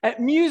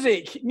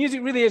Music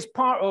really is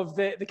part of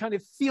the kind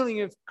of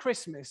feeling of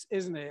Christmas,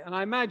 isn't it? And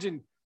I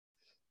imagine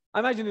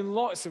in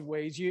lots of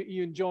ways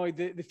you enjoy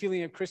the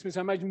feeling of Christmas.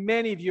 I imagine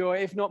many of you, or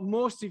if not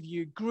most of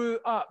you, grew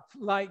up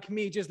like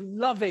me, just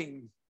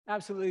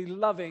absolutely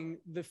loving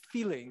the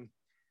feeling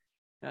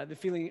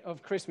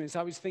of Christmas.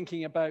 I was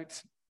thinking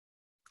about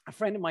a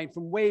friend of mine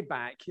from way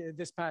back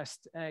this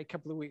past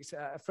couple of weeks,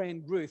 a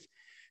friend, Ruth,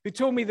 who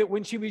told me that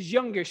when she was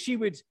younger, she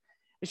would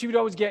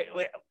always get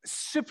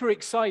super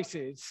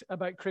excited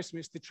about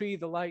Christmas, the tree,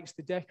 the lights,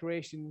 the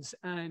decorations,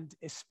 and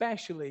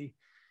especially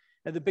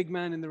the big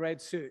man in the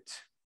red suit.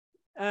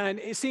 And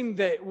it seemed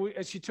that,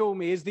 as she told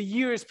me, as the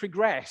years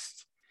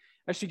progressed,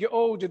 as she got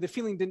older, the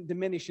feeling didn't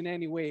diminish in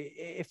any way.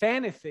 If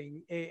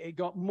anything, it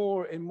got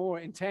more and more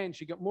intense.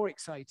 She got more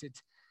excited,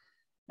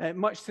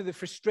 much to the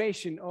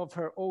frustration of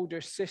her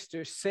older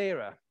sister,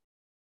 Sarah,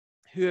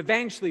 who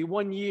eventually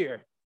one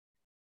year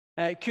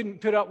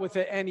couldn't put up with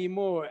it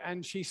anymore.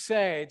 And she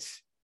said,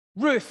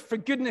 "Ruth, for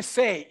goodness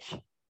sake,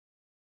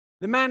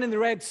 the man in the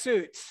red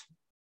suit,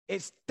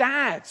 it's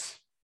Dad."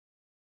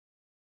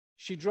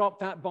 She dropped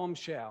that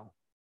bombshell,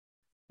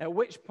 at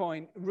which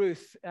point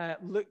Ruth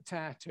looked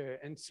at her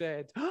and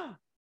said, "Oh,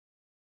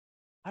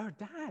 our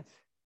dad.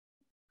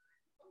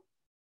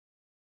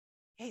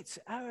 It's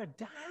our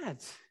dad.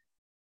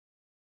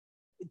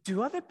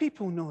 Do other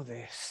people know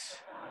this?"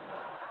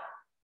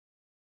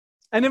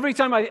 And every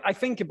time I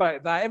think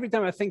about that,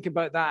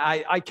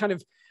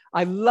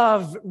 I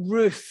love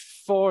Ruth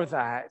for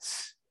that.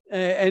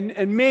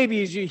 And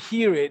maybe as you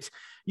hear it,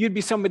 you'd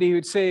be somebody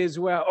who'd say as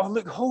well, "Oh,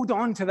 look, hold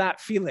on to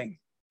that feeling.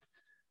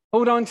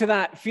 Hold on to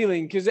that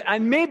feeling."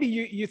 And maybe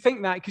you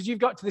think that because you've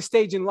got to the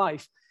stage in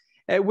life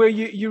where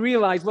you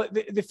realize, look,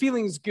 the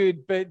feeling's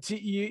good, but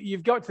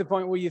you've got to the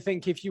point where you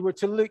think if you were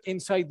to look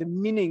inside the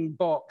meaning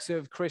box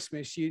of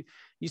Christmas, you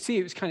see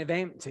it was kind of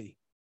empty.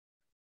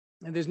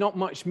 And there's not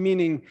much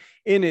meaning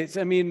in it.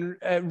 I mean,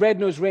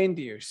 red-nosed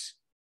reindeers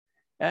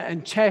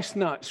and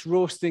chestnuts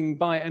roasting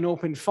by an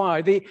open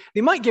fire, they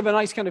might give a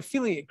nice kind of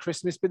feeling at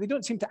Christmas, but they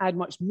don't seem to add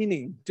much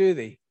meaning, do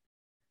they?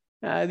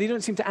 They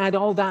don't seem to add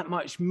all that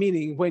much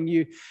meaning when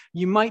you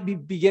might be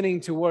beginning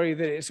to worry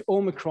that it's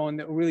Omicron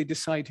that will really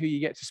decide who you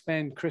get to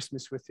spend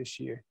Christmas with this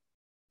year.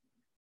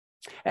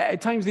 At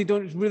times, they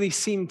don't really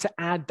seem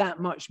to add that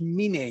much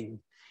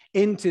meaning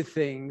into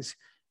things.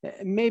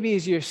 Maybe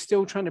as you're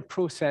still trying to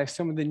process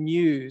some of the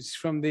news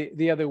from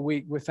the other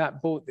week with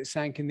that boat that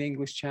sank in the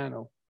English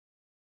Channel.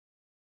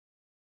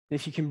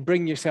 If you can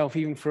bring yourself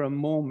even for a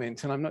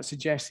moment, and I'm not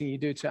suggesting you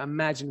do, to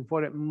imagine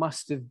what it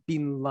must have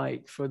been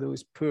like for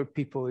those poor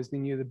people as they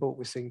knew the boat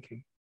was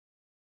sinking.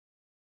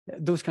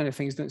 Those kind of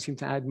things don't seem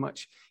to add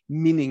much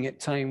meaning at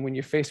time when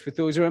you're faced with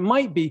those. Or it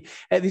might be,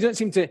 they don't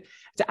seem to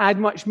add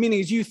much meaning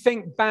as you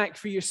think back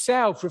for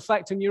yourself,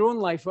 reflect on your own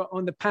life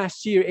on the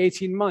past year,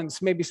 18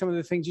 months, maybe some of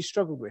the things you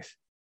struggled with.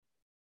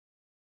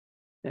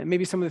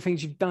 Maybe some of the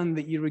things you've done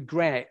that you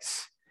regret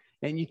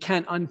and you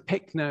can't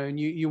unpick now, and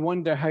you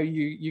wonder how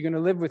you're going to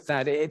live with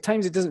that. At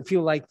times it doesn't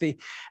feel like they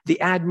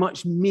add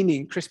much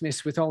meaning.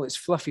 Christmas with all its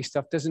fluffy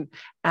stuff doesn't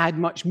add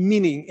much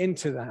meaning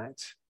into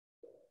that.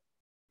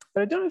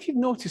 But I don't know if you've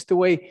noticed the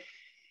way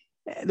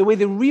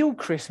the real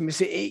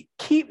Christmas, it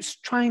keeps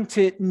trying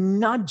to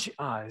nudge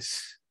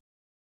us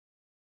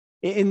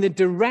in the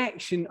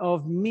direction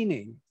of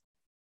meaning.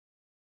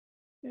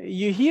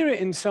 You hear it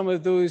in some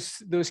of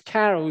those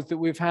carols that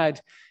we've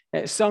had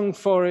sung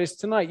for us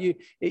tonight.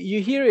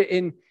 You hear it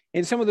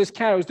in some of those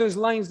carols, those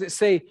lines that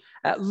say,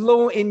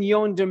 "Lo, in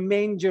yonder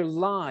manger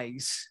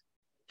lies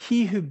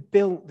he who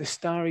built the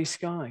starry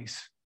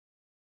skies."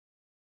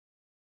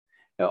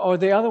 Or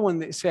the other one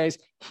that says,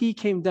 "He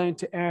came down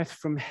to earth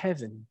from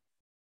heaven,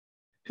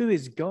 who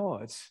is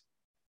God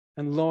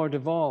and Lord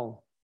of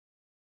all."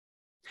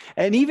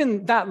 And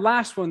even that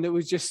last one that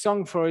was just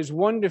sung for us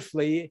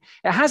wonderfully,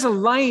 it has a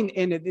line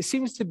in it that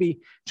seems to be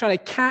trying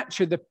to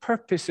capture the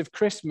purpose of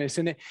Christmas.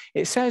 And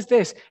it says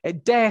this,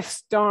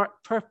 "Death's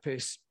dark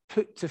purpose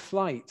put to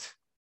flight."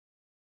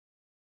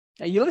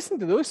 And you listen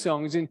to those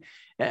songs and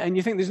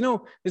you think there's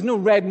no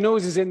red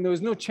noses in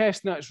those, no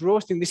chestnuts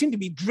roasting. They seem to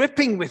be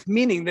dripping with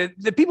meaning.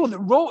 The people that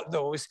wrote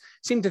those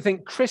seem to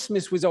think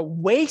Christmas was a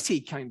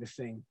weighty kind of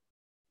thing.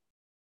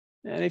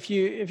 And if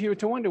you were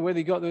to wonder where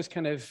they got those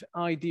kind of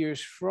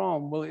ideas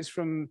from, well, it's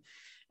from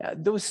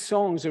those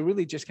songs are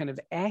really just kind of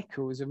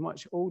echoes of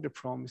much older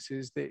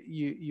promises that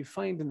you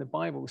find in the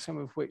Bible, some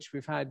of which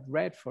we've had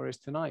read for us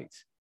tonight.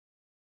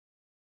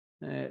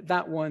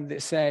 That one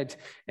that said,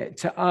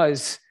 "To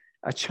us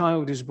a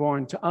child is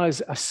born, to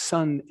us a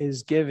son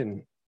is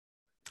given,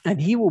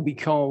 and he will be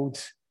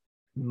called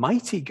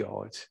Mighty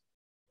God."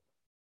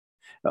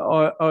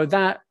 Or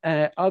that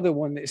other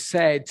one that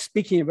said,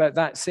 speaking about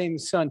that same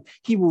son,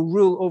 "He will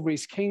rule over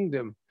his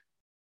kingdom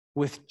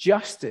with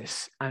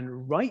justice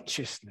and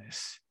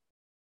righteousness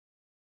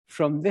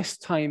from this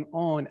time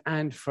on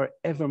and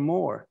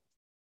forevermore."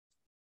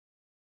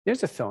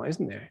 There's a thought,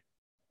 isn't there?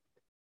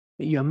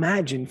 You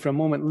imagine for a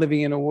moment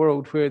living in a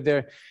world where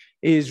there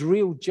is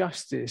real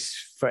justice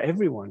for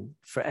everyone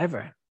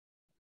forever.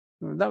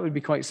 Well, that would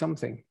be quite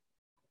something.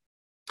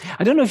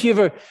 I don't know if you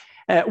ever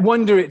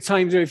wonder at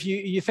times, or if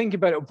you think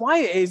about it, why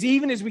it is,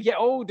 even as we get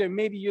older,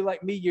 maybe you're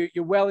like me,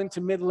 you're well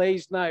into middle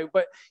age now,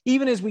 but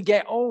even as we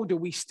get older,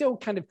 we still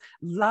kind of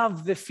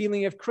love the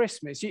feeling of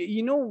Christmas.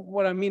 You know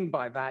what I mean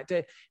by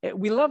that?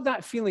 We love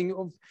that feeling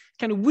of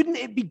kind of, wouldn't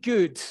it be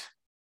good?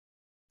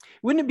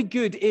 Wouldn't it be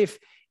good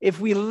if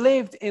we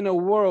lived in a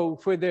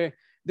world where there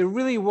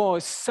really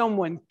was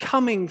someone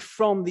coming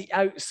from the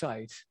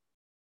outside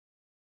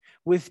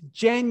with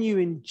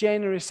genuine,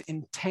 generous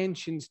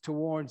intentions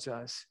towards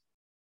us,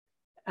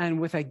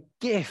 and with a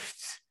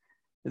gift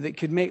that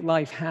could make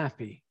life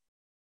happy?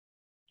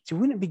 So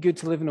wouldn't it be good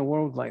to live in a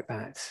world like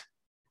that?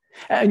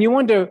 And you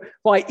wonder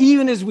why,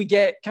 even as we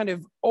get kind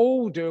of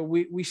older,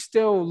 we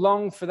still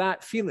long for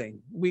that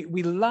feeling. We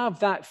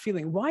love that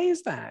feeling. Why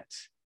is that?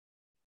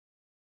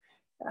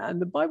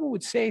 And the Bible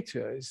would say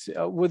to us,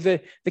 with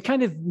the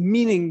kind of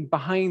meaning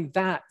behind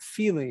that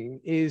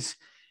feeling is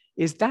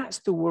that's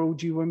the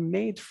world you were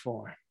made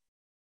for.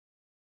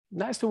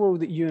 That's the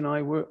world that you and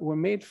I were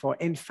made for.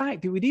 In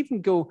fact, it would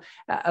even go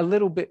a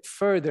little bit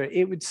further.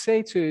 It would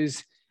say to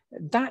us,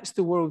 that's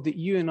the world that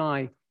you and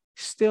I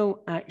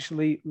still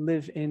actually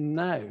live in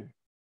now.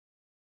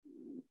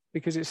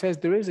 Because it says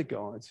there is a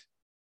God,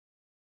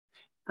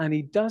 and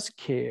he does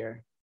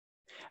care,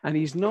 and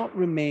he's not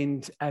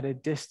remained at a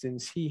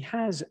distance. He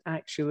has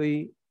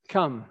actually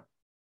come.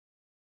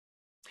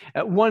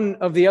 One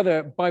of the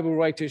other Bible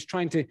writers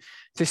trying to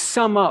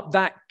sum up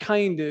that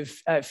kind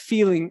of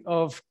feeling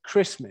of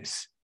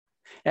Christmas,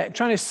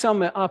 trying to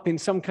sum it up in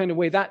some kind of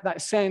way,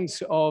 that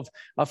sense of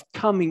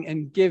coming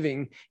and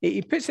giving,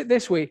 he puts it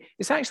this way.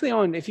 It's actually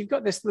on, if you've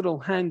got this little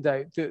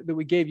handout that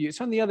we gave you,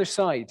 it's on the other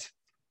side.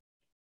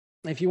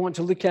 If you want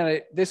to look at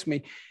it this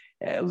way,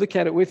 look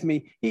at it with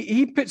me.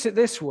 He puts it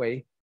this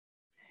way.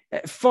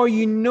 For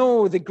you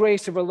know the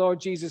grace of our Lord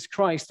Jesus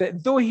Christ,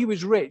 that though he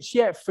was rich,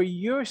 yet for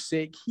your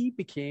sake he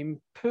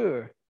became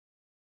poor,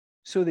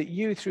 so that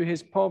you through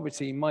his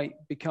poverty might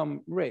become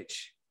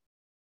rich.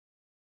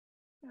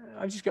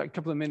 I've just got a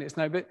couple of minutes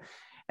now, but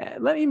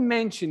let me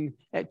mention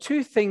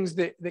two things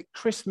that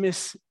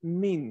Christmas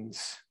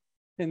means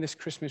in this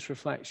Christmas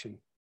reflection.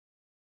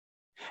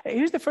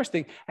 Here's the first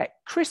thing.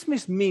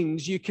 Christmas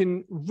means you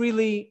can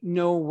really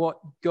know what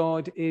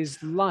God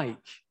is like.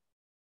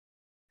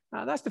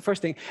 That's the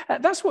first thing.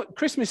 That's what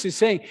Christmas is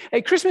saying.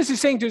 Christmas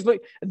is saying to us,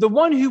 look, the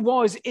one who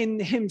was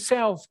in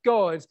himself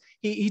God,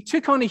 he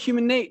took on a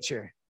human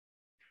nature.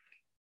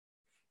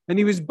 And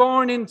he was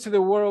born into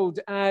the world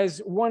as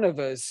one of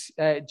us,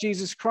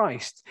 Jesus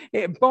Christ.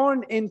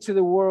 Born into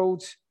the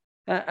world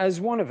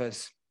as one of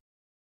us.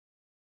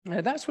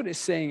 That's what it's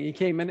saying. He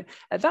came. And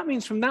that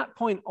means from that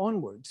point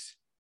onwards,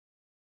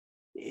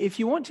 if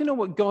you want to know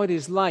what God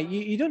is like,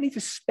 you don't need to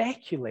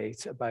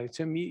speculate about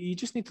him. You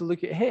just need to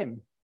look at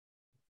him.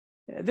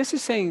 This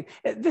is saying,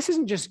 this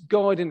isn't just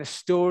God in a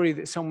story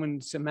that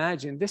someone's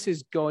imagined. This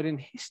is God in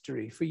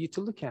history for you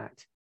to look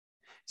at.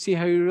 See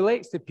how he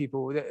relates to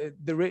people,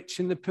 the rich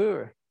and the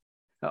poor,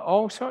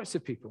 all sorts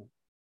of people.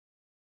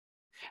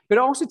 But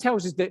it also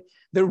tells us that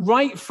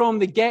right from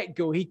the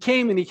get-go, he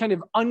came and he kind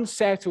of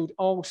unsettled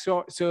all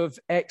sorts of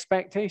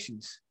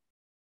expectations.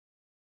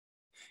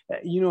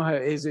 You know how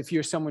it is if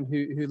you're someone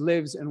who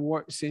lives and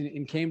works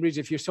in Cambridge,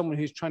 if you're someone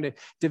who's trying to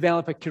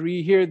develop a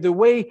career here, the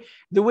way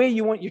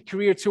you want your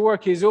career to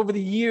work is over the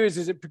years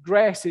as it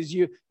progresses,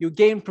 you'll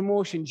gain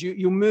promotions,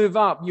 you'll move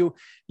up, you'll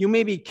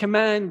maybe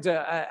command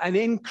an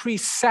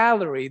increased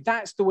salary.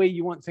 That's the way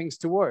you want things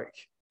to work.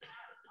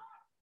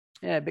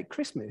 Yeah, but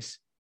Christmas,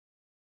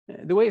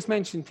 the way it's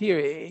mentioned here,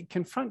 it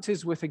confronts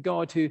us with a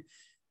God who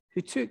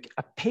took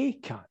a pay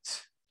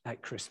cut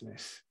at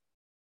Christmas.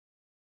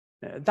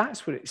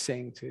 That's what it's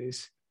saying to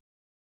us.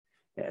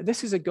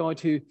 This is a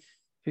God who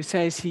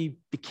says he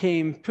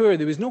became poor.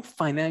 There was no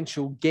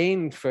financial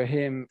gain for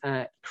him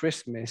at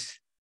Christmas.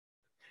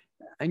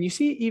 And you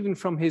see, even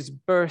from his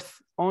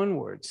birth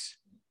onwards,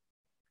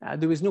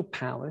 there was no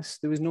palace,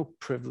 there was no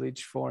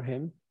privilege for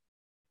him.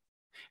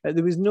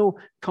 There was no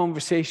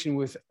conversation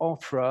with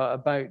Oprah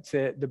about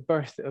the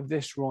birth of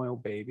this royal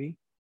baby.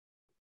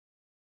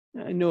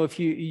 I know if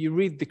you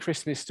read the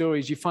Christmas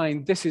stories, you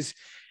find this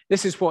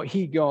is what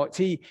he got.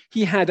 He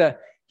had a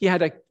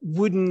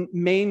wooden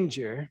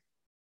manger,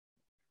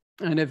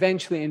 and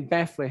eventually in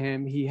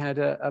Bethlehem he had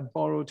a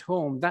borrowed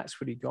home.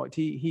 That's what he got.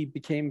 He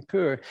became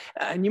poor,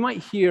 and you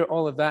might hear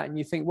all of that and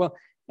you think, well,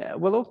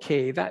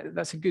 okay,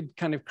 that's a good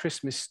kind of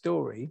Christmas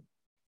story,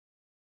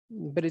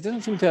 but it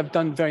doesn't seem to have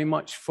done very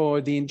much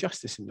for the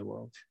injustice in the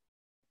world.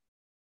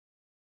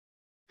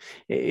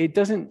 It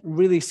doesn't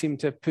really seem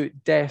to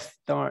put death,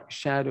 dark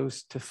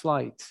shadows to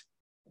flight.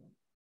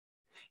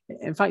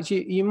 In fact,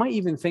 you might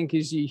even think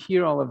as you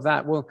hear all of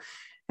that, well,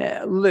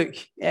 look,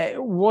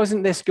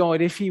 wasn't this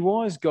God, if he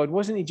was God,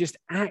 wasn't he just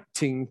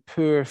acting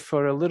poor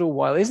for a little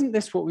while? Isn't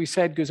this what we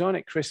said goes on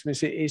at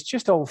Christmas? It's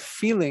just all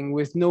feeling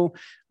with no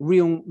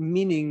real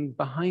meaning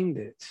behind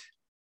it.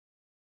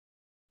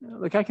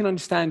 Look, I can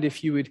understand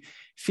if you would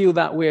feel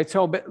that way at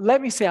all, but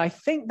let me say, I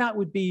think that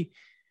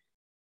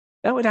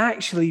would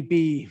actually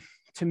be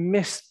to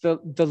miss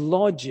the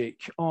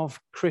logic of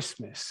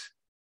Christmas.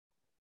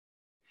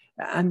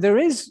 And there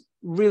is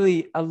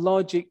really a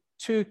logic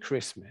to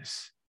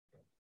Christmas.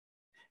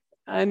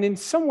 And in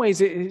some ways,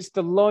 it's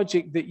the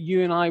logic that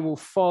you and I will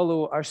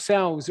follow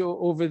ourselves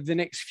over the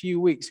next few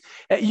weeks.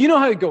 You know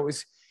how it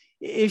goes.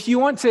 If you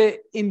want to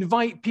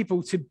invite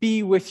people to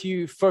be with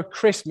you for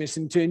Christmas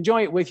and to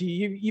enjoy it with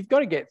you, you've got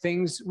to get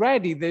things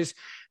ready. There's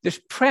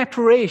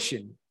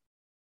preparation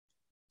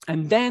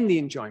and then the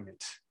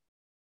enjoyment.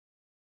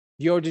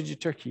 You ordered your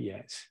turkey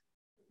yet?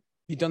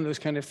 You've done those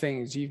kind of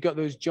things. You've got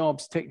those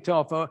jobs ticked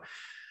off.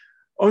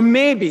 Or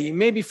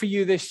maybe for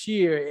you this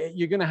year,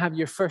 you're going to have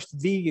your first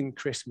vegan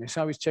Christmas.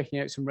 I was checking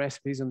out some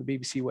recipes on the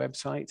BBC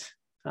website.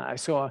 I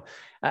saw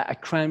a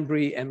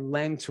cranberry and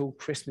lentil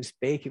Christmas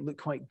bake. It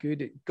looked quite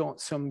good. It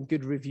got some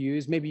good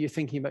reviews. Maybe you're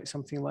thinking about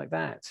something like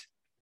that.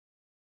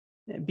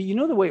 But you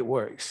know the way it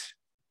works.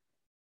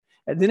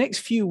 The next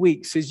few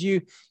weeks, as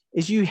you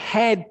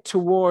head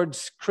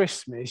towards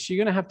Christmas, you're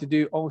going to have to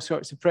do all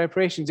sorts of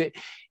preparations.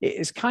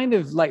 It's kind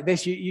of like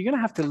this. You're going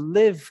to have to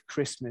live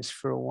Christmas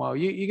for a while.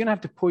 You're going to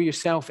have to pour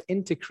yourself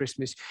into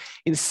Christmas.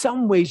 In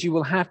some ways, you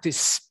will have to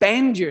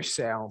spend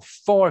yourself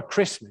for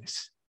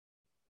Christmas.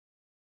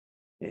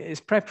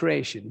 It's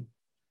preparation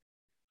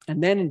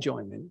and then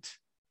enjoyment.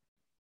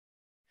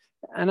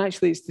 And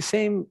actually, it's the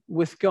same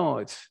with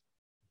God.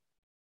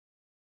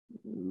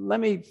 Let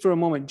me, for a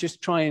moment,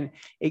 just try and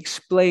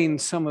explain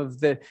some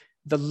of the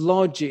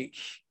logic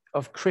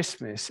of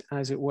Christmas,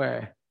 as it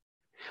were.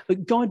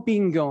 But God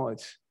being God,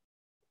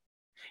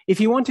 if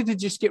he wanted to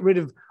just get rid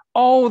of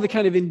all the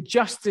kind of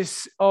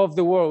injustice of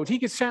the world, he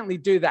could certainly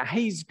do that.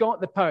 He's got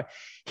the power.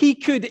 He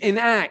could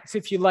enact,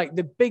 if you like,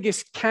 the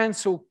biggest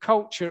cancel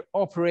culture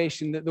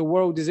operation that the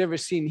world has ever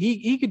seen.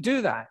 He could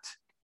do that.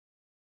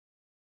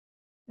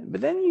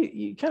 But then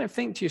you kind of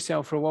think to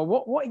yourself for a while,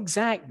 what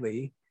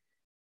exactly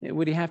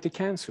would he have to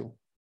cancel?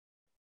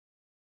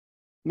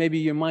 Maybe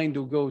your mind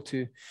will go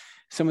to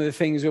some of the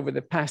things over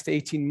the past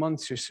 18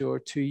 months or so, or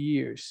 2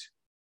 years.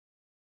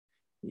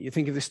 You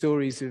think of the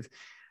stories of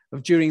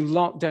during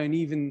lockdown,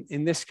 even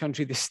in this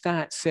country, the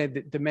stats said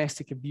that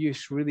domestic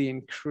abuse really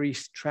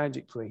increased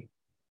tragically.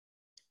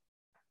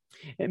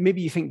 Maybe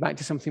you think back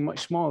to something much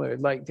smaller,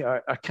 like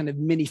our kind of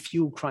mini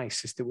fuel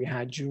crisis that we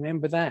had. Do you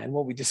remember that? And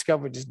what we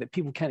discovered is that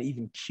people can't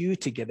even queue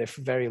together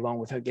for very long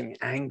without getting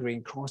angry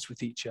and cross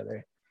with each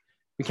other.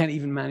 We can't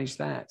even manage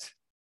that.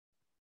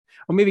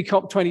 Or maybe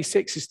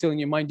COP26 is still in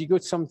your mind. You go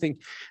to something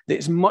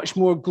that's much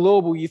more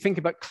global. You think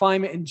about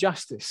climate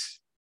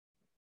injustice.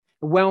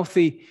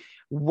 Wealthy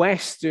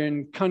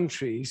Western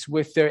countries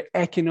with their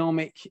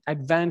economic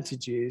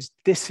advantages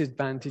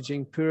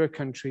disadvantaging poorer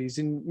countries.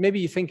 And maybe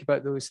you think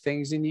about those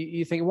things and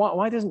you think,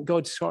 why doesn't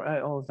God sort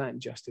out all of that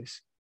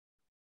injustice?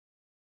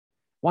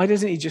 Why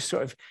doesn't he just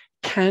sort of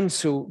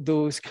cancel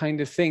those kind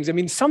of things? I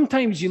mean,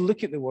 sometimes you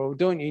look at the world,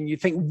 don't you, and you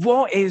think,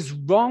 what is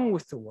wrong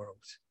with the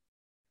world?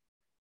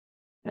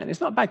 And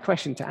it's not a bad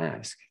question to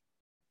ask.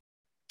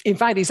 In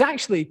fact, it's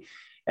actually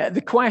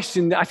the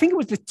question that I think it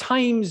was the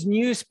Times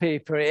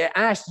newspaper. It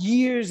asked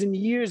years and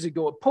years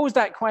ago. It posed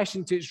that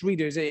question to its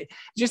readers. It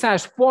just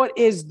asked, what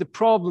is the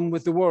problem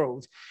with the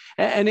world?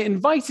 And it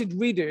invited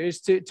readers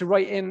to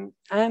write in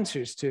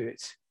answers to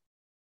it.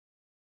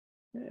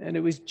 And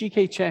it was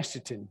G.K.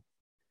 Chesterton,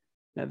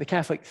 the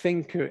Catholic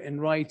thinker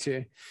and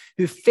writer,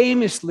 who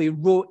famously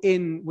wrote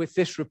in with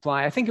this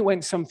reply. I think it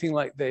went something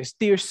like this: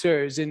 Dear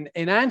sirs, in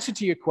answer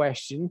to your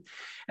question,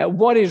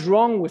 what is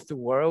wrong with the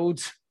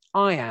world?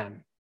 I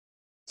am.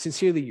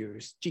 Sincerely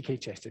yours, G.K.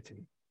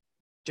 Chesterton.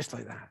 Just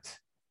like that.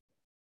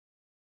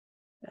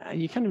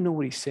 And you kind of know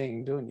what he's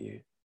saying, don't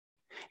you?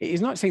 He's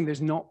not saying there's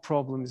not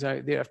problems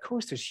out there. Of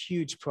course, there's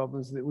huge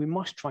problems that we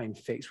must try and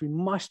fix. We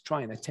must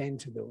try and attend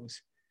to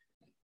those.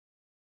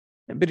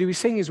 But he was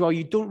saying as well,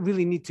 you don't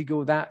really need to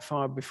go that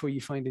far before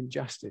you find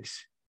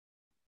injustice.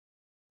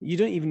 You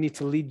don't even need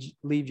to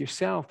leave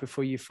yourself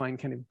before you find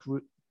kind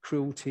of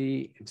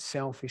cruelty and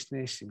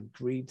selfishness and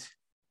greed.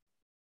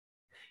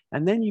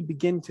 And then you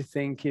begin to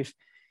think,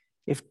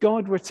 if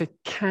God were to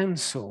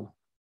cancel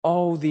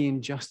all the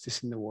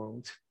injustice in the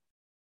world,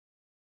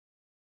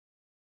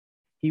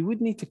 he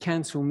would need to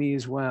cancel me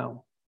as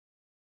well.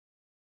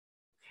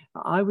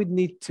 I would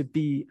need to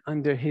be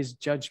under his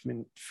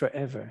judgment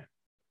forever.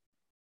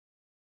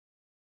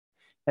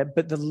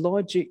 But the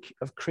logic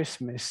of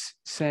Christmas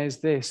says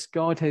this: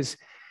 God has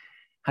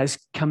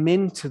come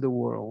into the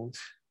world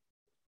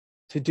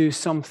to do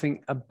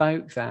something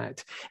about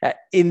that.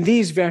 In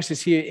these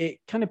verses here, it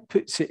kind of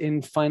puts it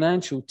in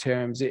financial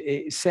terms.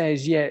 It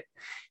says, yet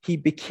he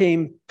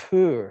became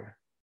poor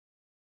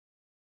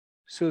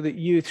so that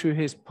you, through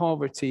his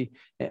poverty,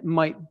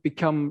 might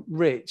become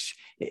rich.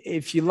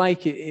 If you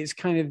like it, it's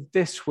kind of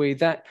this way,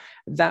 that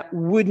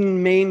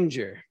wooden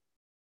manger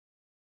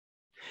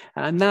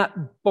and that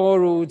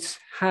borrowed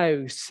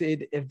house,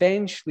 it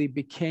eventually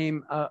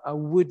became a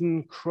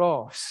wooden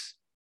cross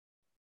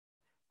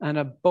and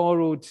a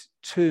borrowed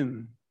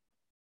tomb.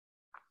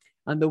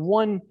 And the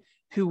one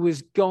who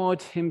was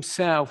God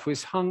himself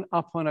was hung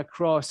up on a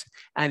cross,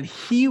 and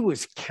he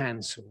was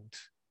cancelled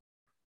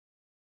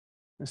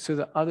so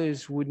that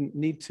others wouldn't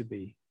need to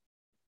be.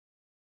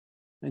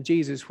 And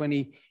Jesus, when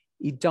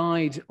he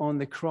died on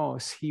the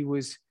cross, he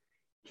was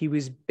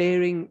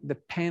bearing the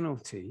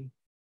penalty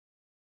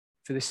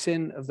for the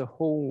sin of the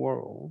whole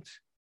world,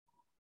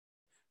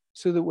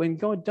 so that when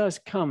God does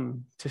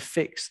come to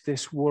fix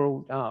this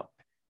world up,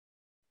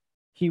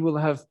 he will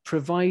have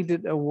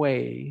provided a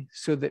way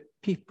so that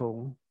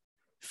people,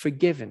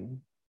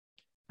 forgiven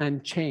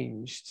and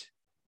changed,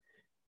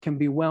 can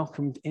be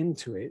welcomed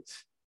into it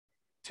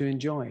to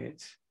enjoy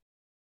it.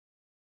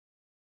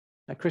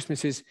 Now,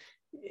 Christmas is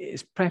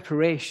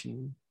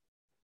preparation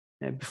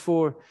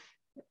before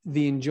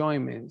the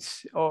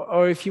enjoyment,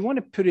 or if you want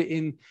to put it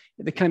in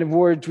the kind of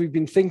words we've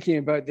been thinking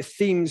about, the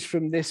themes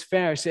from this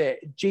verse,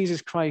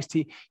 Jesus Christ,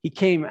 he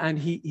came and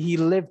he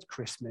lived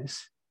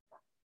Christmas.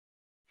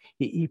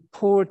 He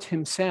poured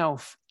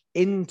himself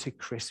into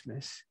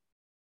Christmas.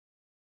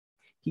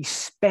 He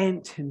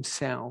spent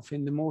himself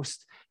in the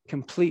most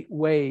complete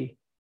way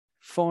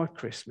for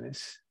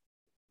Christmas.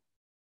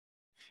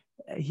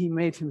 He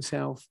made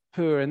himself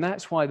poor. And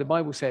that's why the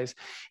Bible says,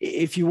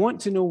 if you want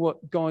to know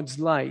what God's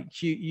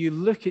like, you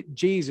look at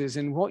Jesus,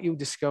 and what you'll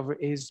discover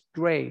is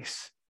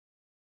grace.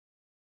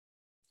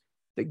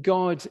 That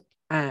God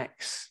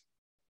acts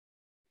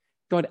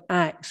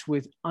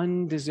with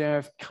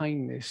undeserved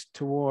kindness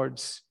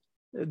towards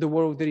the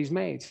world that he's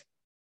made.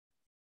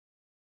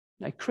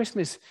 Now,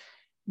 Christmas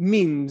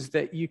means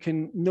that you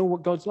can know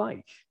what God's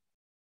like.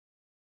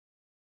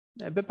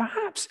 But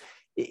perhaps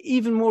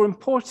even more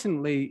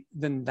importantly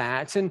than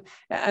that, and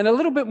a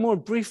little bit more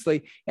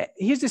briefly,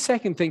 here's the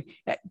second thing.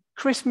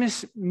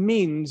 Christmas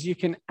means you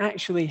can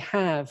actually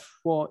have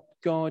what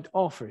God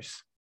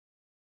offers.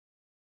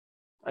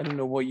 I don't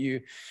know what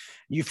you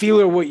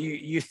feel or what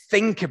you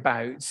think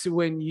about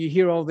when you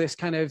hear all this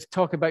kind of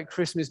talk about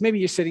Christmas. Maybe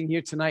you're sitting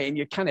here tonight and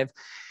you're kind of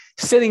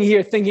sitting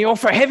here thinking, oh,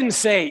 for heaven's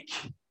sake.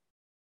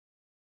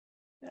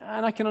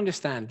 And I can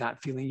understand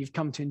that feeling. You've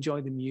come to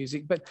enjoy the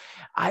music. But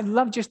I'd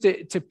love just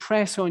to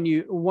press on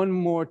you one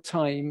more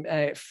time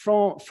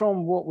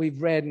from what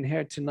we've read and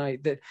heard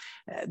tonight, that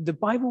the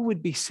Bible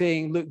would be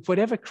saying, look,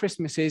 whatever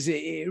Christmas is,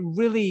 it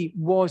really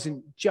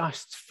wasn't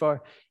just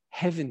for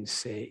heaven's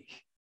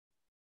sake.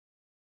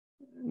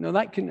 No,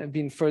 that couldn't have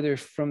been further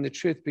from the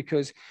truth,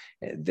 because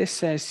this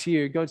says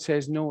here, God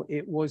says, no,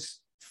 it was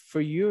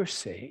for your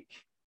sake.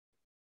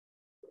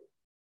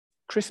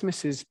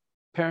 Christmas is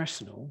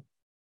personal.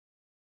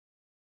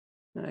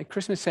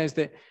 Christmas says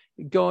that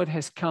God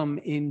has come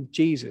in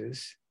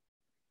Jesus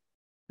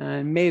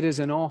and made us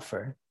an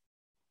offer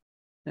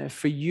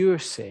for your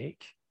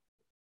sake.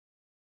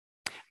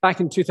 Back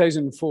in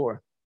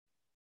 2004,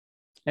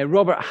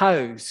 Robert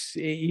Howes,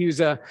 he was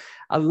a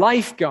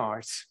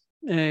lifeguard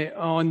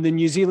on the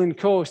New Zealand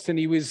coast, and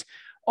he was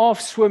off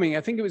swimming.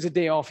 I think it was a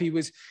day off. He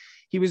was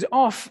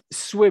off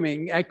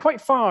swimming quite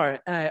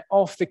far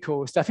off the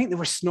coast. I think they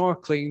were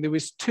snorkeling. There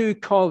was two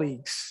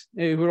colleagues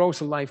who were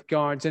also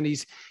lifeguards, and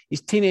his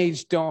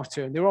teenage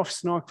daughter. And they were off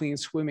snorkeling and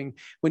swimming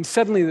when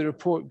suddenly the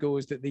report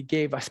goes that they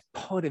gave a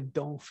pod of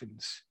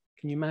dolphins.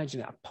 Can you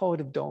imagine that? A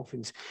pod of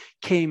dolphins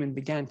came and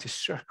began to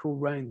circle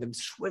around them,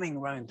 swimming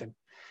around them.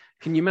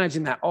 Can you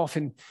imagine that?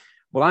 Often,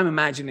 well, I'm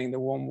imagining the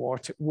warm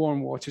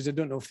waters. I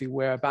don't know if they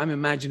were, but I'm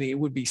imagining it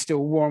would be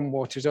still warm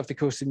waters off the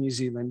coast of New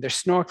Zealand. They're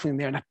snorkeling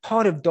there, and a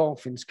pod of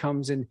dolphins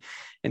comes in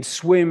and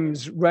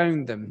swims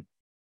round them.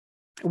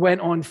 It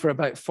went on for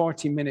about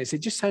 40 minutes. It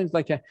just sounds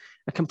like a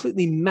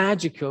completely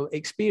magical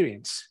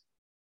experience.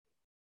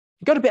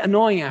 It got a bit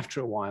annoying after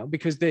a while,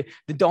 because the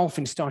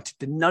dolphins started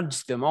to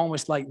nudge them,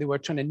 almost like they were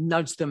trying to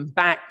nudge them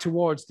back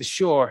towards the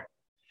shore.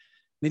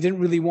 They didn't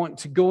really want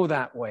to go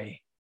that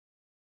way.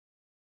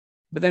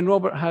 But then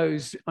Robert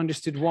Howes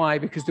understood why,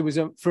 because there was,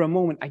 for a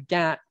moment, a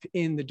gap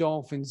in the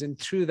dolphins, and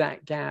through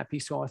that gap, he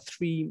saw a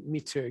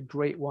 3-meter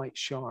great white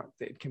shark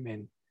that had come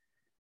in.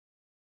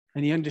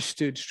 And he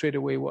understood straight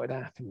away what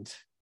had happened.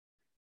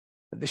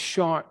 That the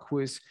shark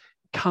was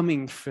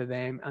coming for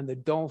them, and the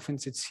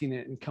dolphins had seen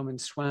it and come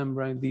and swam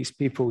around these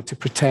people to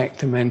protect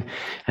them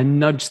and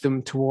nudge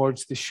them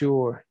towards the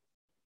shore.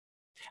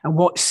 And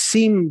what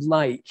seemed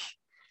like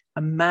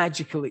a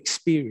magical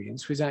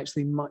experience was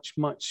actually much,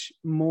 much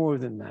more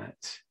than that.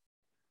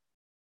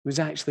 It was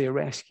actually a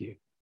rescue.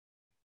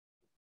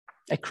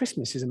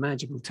 Christmas is a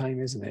magical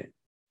time, isn't it?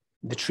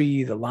 The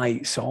tree, the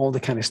lights, all the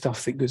kind of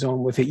stuff that goes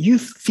on with it. You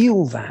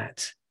feel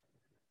that.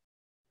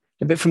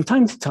 But from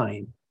time to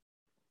time,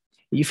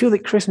 you feel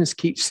that Christmas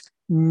keeps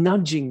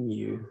nudging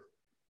you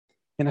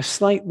in a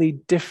slightly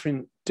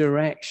different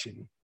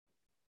direction.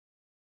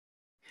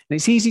 And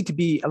it's easy to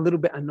be a little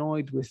bit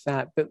annoyed with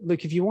that. But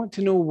look, if you want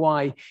to know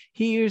why,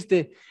 here's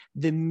the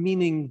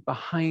meaning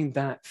behind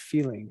that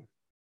feeling.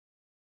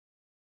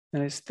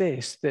 And it's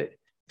this,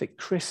 that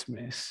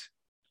Christmas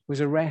was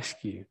a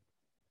rescue.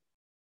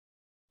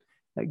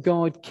 That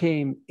God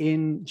came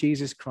in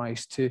Jesus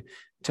Christ to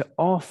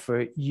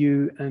offer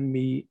you and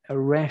me a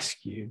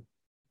rescue.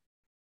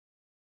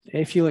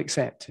 If you'll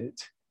accept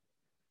it.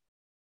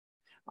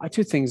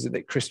 Two things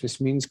that Christmas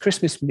means.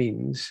 Christmas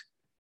means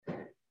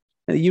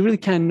that you really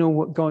can know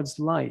what God's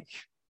like.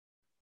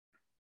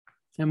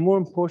 And more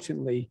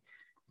importantly,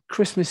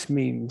 Christmas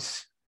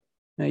means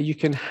that you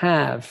can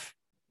have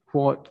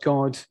what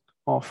God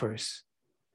offers.